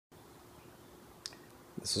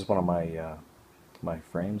This is one of my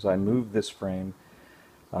frames. I moved this frame,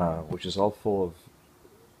 which is all full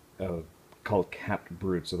of called capped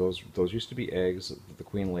brood. So those used to be eggs that the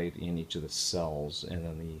queen laid in each of the cells, and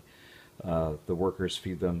then the workers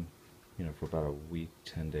feed them, for about a week,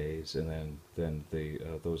 10 days, and then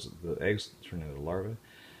the eggs turn into larvae.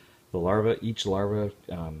 Each larva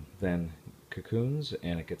then cocoons,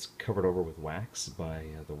 and it gets covered over with wax by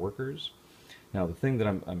the workers. Now, the thing that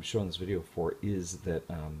I'm showing this video for is that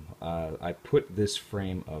I put this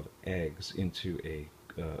frame of eggs into a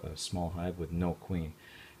small hive with no queen,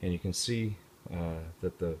 and you can see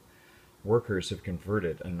that the workers have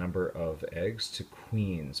converted a number of eggs to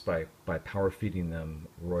queens by power feeding them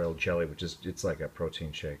royal jelly, which is it's like a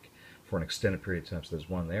protein shake for an extended period of time. So there's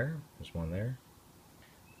one there,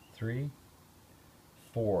 3,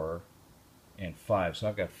 4, and 5. So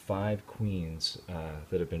I've got 5 queens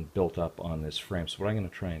that have been built up on this frame. So what I'm going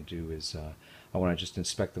to try and do is I want to just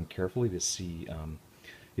inspect them carefully to see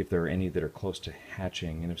if there are any that are close to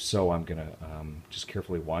hatching, and if so, I'm going to just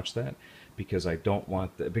carefully watch that, because I don't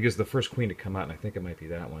want because the first queen to come out, and I think it might be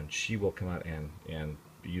that one, she will come out and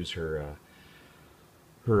use her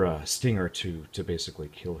stinger to basically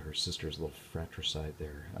kill her sister's little fratricide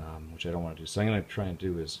there, which I don't want to do. So I'm going to try and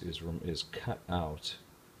do is cut out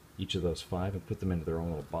each of those 5 and put them into their own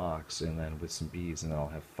little box, and then with some bees, and then I'll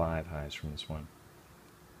have 5 hives from this one.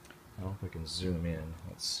 I don't know if I can zoom in.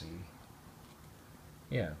 Let's see.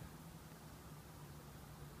 Yeah.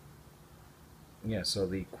 Yeah, so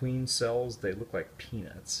the queen cells, they look like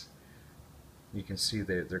peanuts. You can see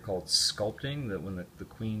they're called sculpting, that when the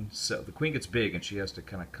queen gets big and she has to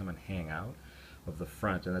kind of come and hang out of the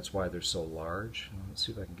front, and that's why they're so large. Let's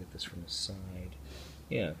see if I can get this from the side.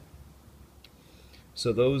 Yeah.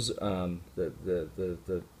 So those,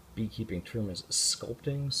 the beekeeping term is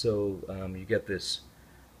sculpting. So you get this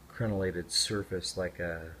crenellated surface like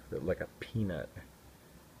a peanut.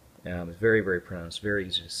 It's very, very pronounced. Very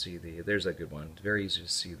easy to see there's a good one. It's very easy to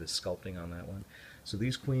see the sculpting on that one. So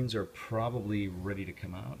these queens are probably ready to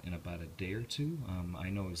come out in about a day or two. I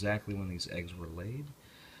know exactly when these eggs were laid,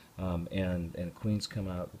 and queens come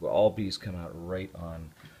out. All bees come out right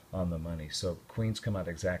on the money. So queens come out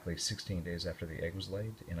exactly 16 days after the egg was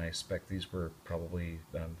laid, and I expect these were probably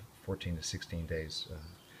 14 to 16 days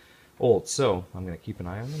old. So I'm going to keep an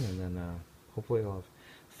eye on them, and then hopefully I'll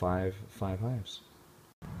have five hives.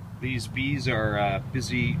 These bees are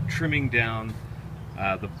busy trimming down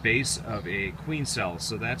the base of a queen cell.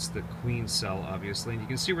 So that's the queen cell, obviously. And you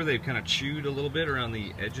can see where they've kind of chewed a little bit around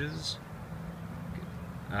the edges.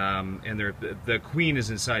 And the queen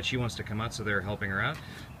is inside. She wants to come out, so they're helping her out.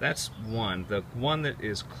 That's one. The one that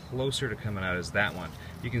is closer to coming out is that one.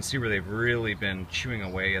 You can see where they've really been chewing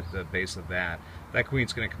away at the base of that. That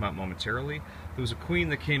queen's going to come out momentarily. There was a queen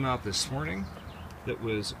that came out this morning that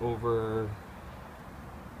was over...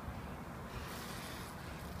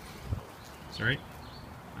 Sorry,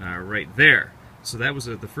 right there. So that was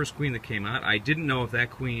the first queen that came out. I didn't know if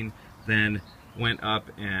that queen then went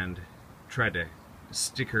up and tried to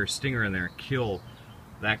stick her stinger in there and kill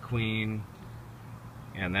that queen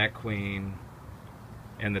and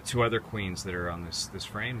the 2 other queens that are on this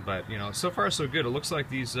frame. But so far so good. It looks like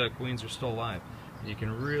these queens are still alive. You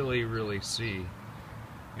can really see.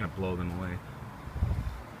 I'm gonna blow them away.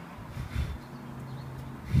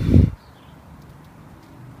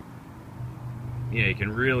 Yeah, you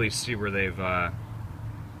can really see where they've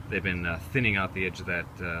been thinning out the edge of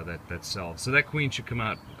that cell. So that queen should come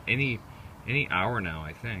out any hour now,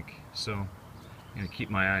 I think. So I'm gonna keep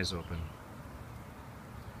my eyes open.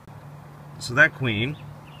 So that queen,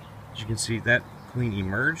 as you can see, that queen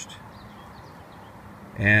emerged,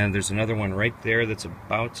 and there's another one right there that's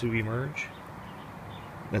about to emerge.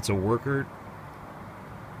 That's a worker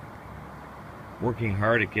working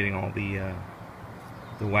hard at getting all the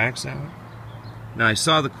wax out. Now I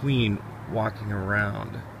saw the queen walking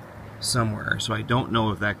around somewhere, so I don't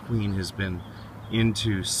know if that queen has been in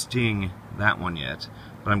to sting that one yet.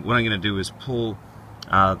 But what I'm going to do is pull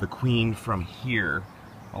the queen from here.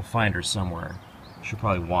 I'll find her somewhere. She'll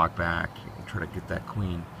probably walk back and try to get that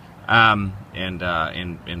queen, and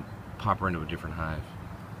pop her into a different hive.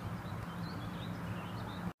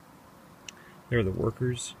 There are the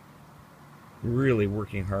workers, really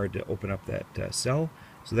working hard to open up that cell.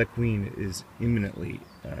 So that queen is imminently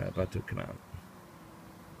about to come out.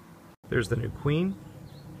 There's the new queen,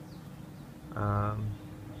 right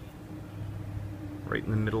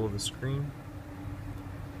in the middle of the screen.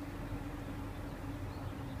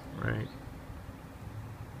 Right.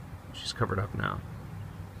 She's covered up now.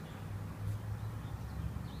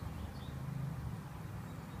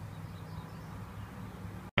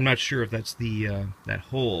 I'm not sure if that's the that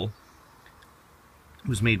hole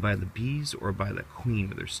was made by the bees or by the queen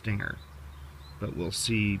with her stinger, but we'll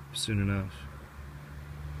see soon enough.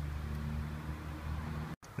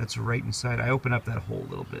 That's right inside. I open up that hole a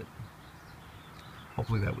little bit.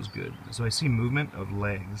 Hopefully that was good. So I see movement of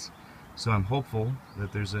legs, so I'm hopeful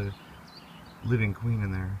that there's a living queen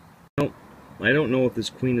in there. I don't know if this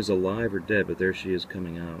queen is alive or dead, but there she is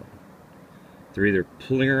coming out. They're either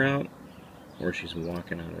pulling her out or she's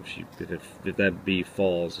walking out. If that bee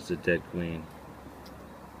falls, it's a dead queen.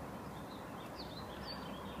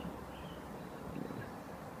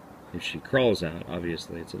 If she crawls out,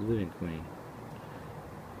 obviously it's a living queen.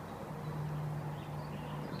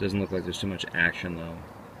 It doesn't look like there's too much action though.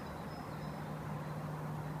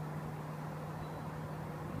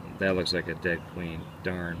 That looks like a dead queen.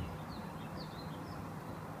 Darn.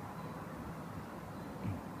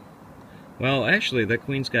 Well, actually, that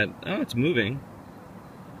queen's got... Oh, it's moving.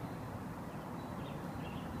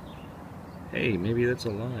 Hey, maybe that's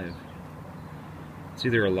alive. It's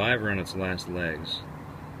either alive or on its last legs.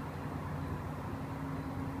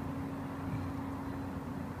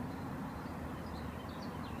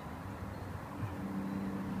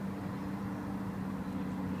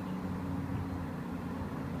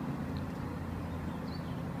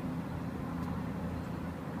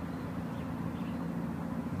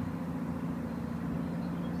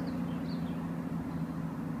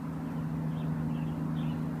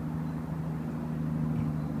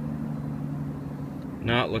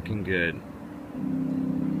 Not looking good.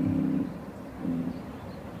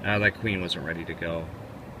 Ah, that queen wasn't ready to go.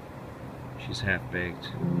 She's half-baked.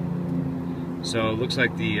 So it looks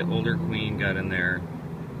like the older queen got in there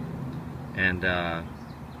and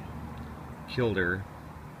killed her.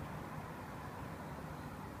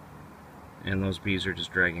 And those bees are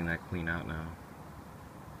just dragging that queen out now.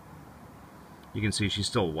 You can see she's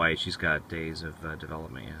still white. She's got days of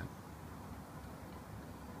development yet.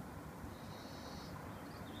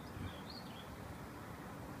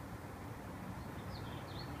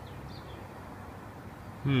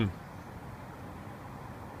 And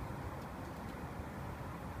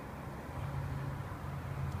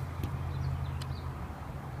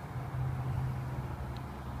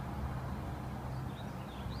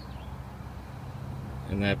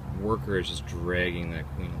that worker is just dragging that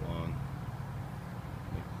queen along.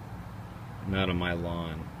 Not on my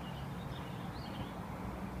lawn.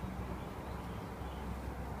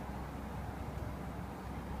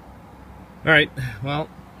 Alright, well,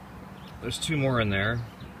 there's two more in there.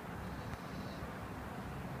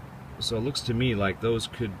 So it looks to me like those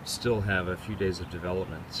could still have a few days of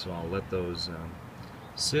development. So I'll let those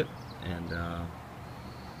sit, and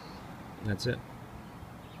that's it.